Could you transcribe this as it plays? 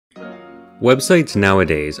Websites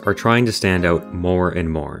nowadays are trying to stand out more and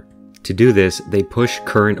more. To do this, they push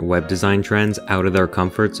current web design trends out of their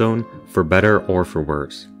comfort zone, for better or for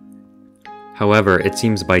worse. However, it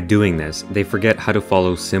seems by doing this, they forget how to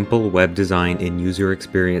follow simple web design and user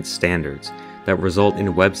experience standards that result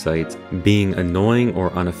in websites being annoying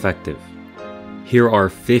or ineffective. Here are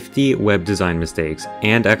 50 web design mistakes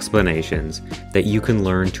and explanations that you can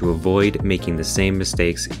learn to avoid making the same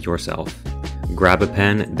mistakes yourself. Grab a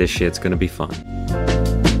pen, this shit's gonna be fun.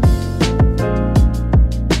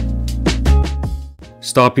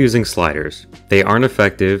 Stop using sliders. They aren't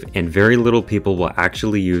effective and very little people will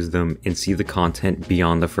actually use them and see the content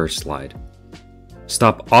beyond the first slide.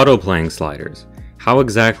 Stop auto-playing sliders. How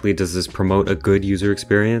exactly does this promote a good user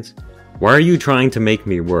experience? Why are you trying to make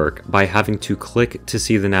me work by having to click to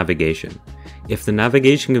see the navigation? If the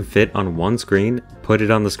navigation can fit on one screen, put it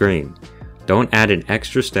on the screen. Don't add an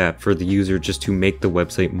extra step for the user just to make the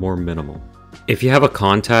website more minimal. If you have a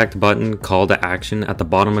contact button call to action at the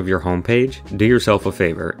bottom of your homepage, do yourself a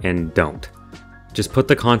favor and don't. Just put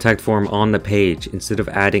the contact form on the page instead of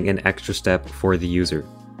adding an extra step for the user.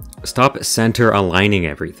 Stop center aligning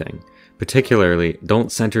everything. Particularly,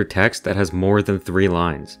 don't center text that has more than 3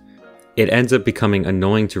 lines. It ends up becoming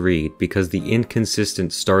annoying to read because the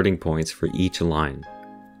inconsistent starting points for each line.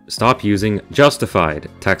 Stop using justified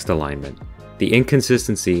text alignment. The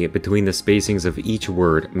inconsistency between the spacings of each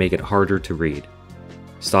word make it harder to read.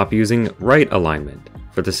 Stop using right alignment,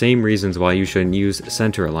 for the same reasons why you shouldn't use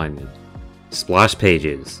center alignment. Splash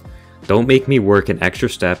pages. Don't make me work an extra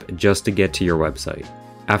step just to get to your website.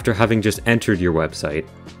 After having just entered your website,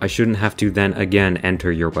 I shouldn't have to then again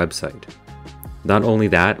enter your website. Not only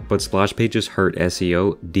that, but splash pages hurt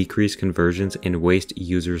SEO, decrease conversions, and waste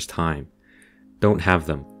users' time. Don't have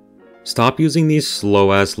them. Stop using these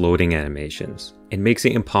slow-ass loading animations. It makes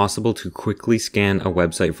it impossible to quickly scan a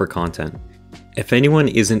website for content. If anyone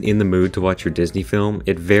isn't in the mood to watch your Disney film,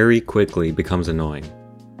 it very quickly becomes annoying.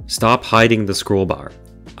 Stop hiding the scroll bar.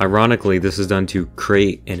 Ironically, this is done to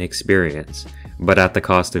create an experience, but at the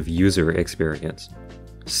cost of user experience.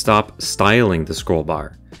 Stop styling the scroll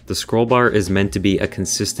bar. The scroll bar is meant to be a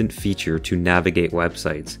consistent feature to navigate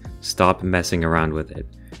websites. Stop messing around with it.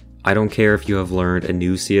 I don't care if you have learned a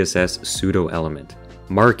new CSS pseudo element,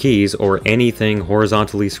 marquees, or anything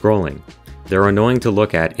horizontally scrolling. They're annoying to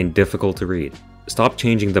look at and difficult to read. Stop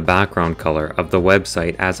changing the background color of the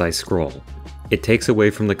website as I scroll. It takes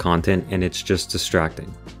away from the content and it's just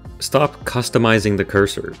distracting. Stop customizing the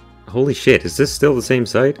cursor. Holy shit, is this still the same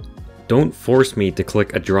site? Don't force me to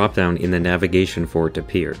click a dropdown in the navigation for it to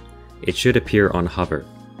appear. It should appear on hover.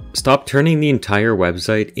 Stop turning the entire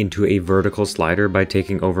website into a vertical slider by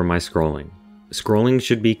taking over my scrolling. Scrolling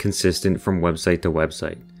should be consistent from website to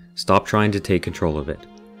website. Stop trying to take control of it.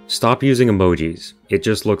 Stop using emojis. It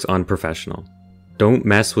just looks unprofessional. Don't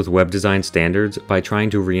mess with web design standards by trying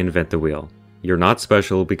to reinvent the wheel. You're not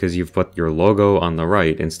special because you've put your logo on the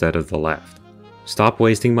right instead of the left. Stop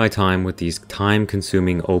wasting my time with these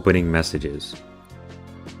time-consuming opening messages.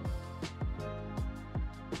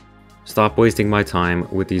 Stop wasting my time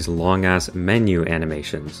with these long-ass menu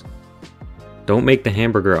animations. Don't make the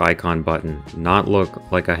hamburger icon button not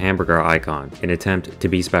look like a hamburger icon in an attempt to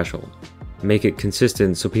be special. Make it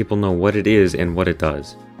consistent so people know what it is and what it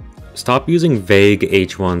does. Stop using vague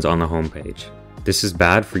H1s on the homepage. This is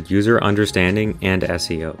bad for user understanding and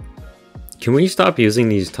SEO. Can we stop using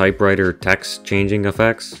these typewriter text changing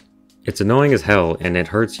effects? It's annoying as hell and it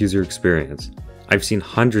hurts user experience. I've seen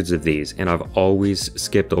hundreds of these and I've always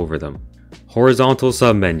skipped over them. Horizontal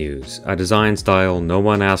submenus, a design style no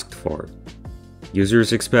one asked for.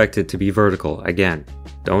 Users expect it to be vertical, again.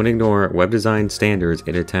 Don't ignore web design standards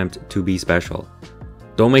in an attempt to be special.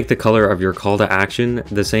 Don't make the color of your call to action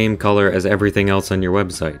the same color as everything else on your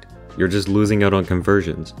website. You're just losing out on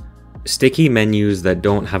conversions. Sticky menus that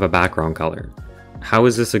don't have a background color. How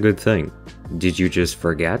is this a good thing? Did you just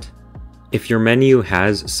forget? If your menu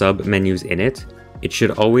has sub-menus in it, it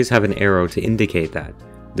should always have an arrow to indicate that.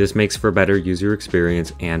 This makes for better user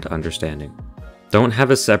experience and understanding. Don't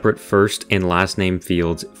have a separate first and last name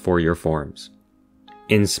fields for your forms.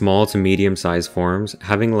 In small to medium-sized forms,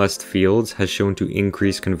 having less fields has shown to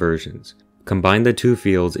increase conversions. Combine the 2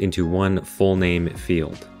 fields into one full name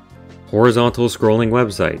field. Horizontal scrolling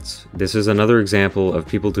websites. This is another example of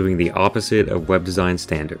people doing the opposite of web design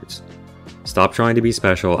standards. Stop trying to be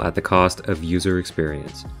special at the cost of user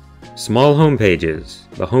experience. Small home pages.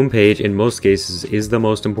 The home page in most cases is the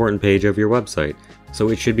most important page of your website, so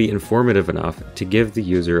it should be informative enough to give the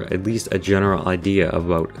user at least a general idea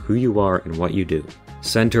about who you are and what you do.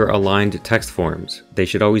 Center aligned text forms. They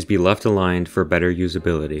should always be left aligned for better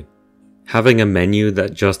usability. Having a menu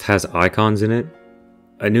that just has icons in it?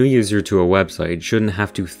 A new user to a website shouldn't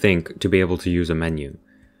have to think to be able to use a menu.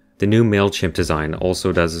 The new MailChimp design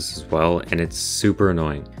also does this as well, and it's super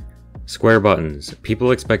annoying. Square buttons.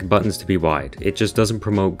 People expect buttons to be wide. It just doesn't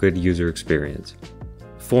promote good user experience.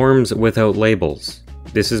 Forms without labels.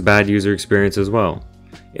 This is bad user experience as well.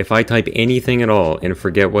 If I type anything at all and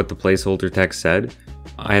forget what the placeholder text said,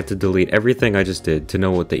 I have to delete everything I just did to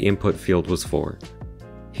know what the input field was for.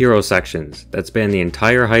 Hero sections that span the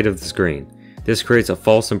entire height of the screen. This creates a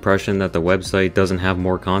false impression that the website doesn't have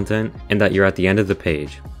more content and that you're at the end of the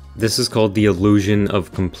page. This is called the illusion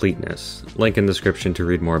of completeness. Link in the description to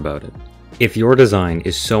read more about it. If your design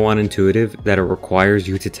is so unintuitive that it requires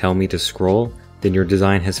you to tell me to scroll, then your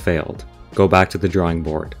design has failed. Go back to the drawing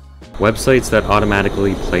board. Websites that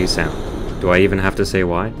automatically play sound. Do I even have to say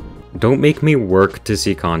why? Don't make me work to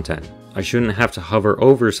see content. I shouldn't have to hover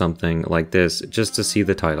over something like this just to see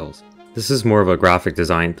the titles. This is more of a graphic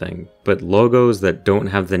design thing, but logos that don't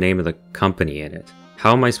have the name of the company in it.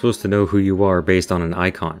 How am I supposed to know who you are based on an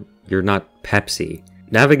icon? You're not Pepsi.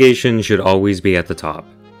 Navigation should always be at the top.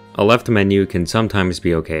 A left menu can sometimes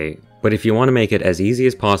be okay, but if you want to make it as easy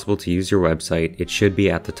as possible to use your website, it should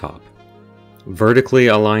be at the top. Vertically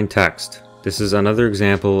aligned text. This is another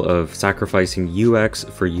example of sacrificing UX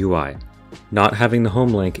for UI. Not having the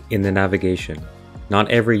home link in the navigation. Not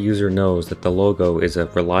every user knows that the logo is a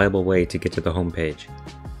reliable way to get to the home page.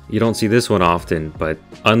 You don't see this one often, but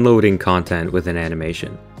unloading content with an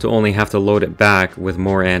animation, to only have to load it back with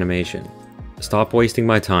more animation. Stop wasting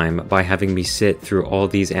my time by having me sit through all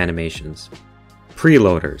these animations.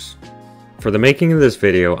 Preloaders. For the making of this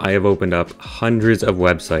video, I have opened up hundreds of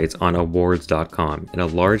websites on awards.com, and a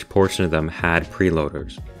large portion of them had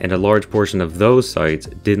preloaders, and a large portion of those sites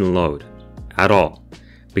didn't load at all,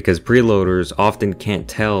 because preloaders often can't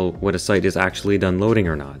tell what a site is actually done loading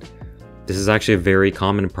or not. This is actually a very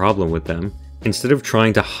common problem with them. Instead of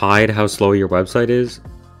trying to hide how slow your website is,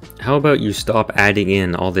 how about you stop adding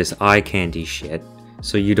in all this eye candy shit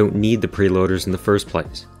so you don't need the preloaders in the first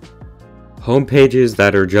place? Homepages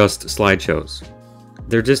that are just slideshows.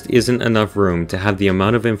 There just isn't enough room to have the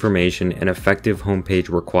amount of information an effective homepage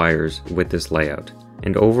requires with this layout.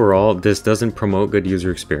 And overall, this doesn't promote good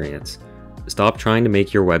user experience. Stop trying to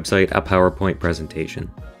make your website a PowerPoint presentation.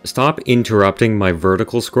 Stop interrupting my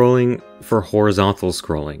vertical scrolling for horizontal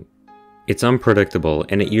scrolling. It's unpredictable,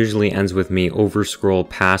 and it usually ends with me over-scroll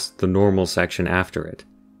past the normal section after it.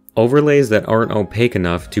 Overlays that aren't opaque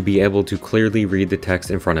enough to be able to clearly read the text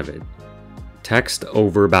in front of it. Text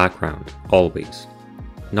over background, always.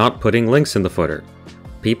 Not putting links in the footer.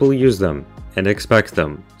 People use them and expect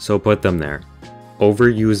them, so put them there.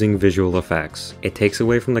 Overusing visual effects. It takes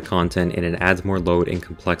away from the content and it adds more load and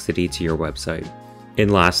complexity to your website.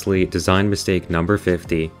 And lastly, design mistake number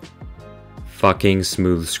 50, fucking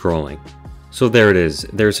smooth scrolling. So there it is,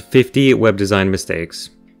 there's 50 web design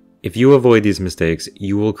mistakes. If you avoid these mistakes,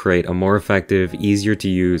 you will create a more effective, easier to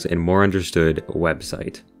use, and more understood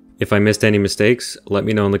website. If I missed any mistakes, let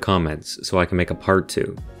me know in the comments so I can make a part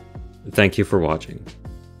 2. Thank you for watching.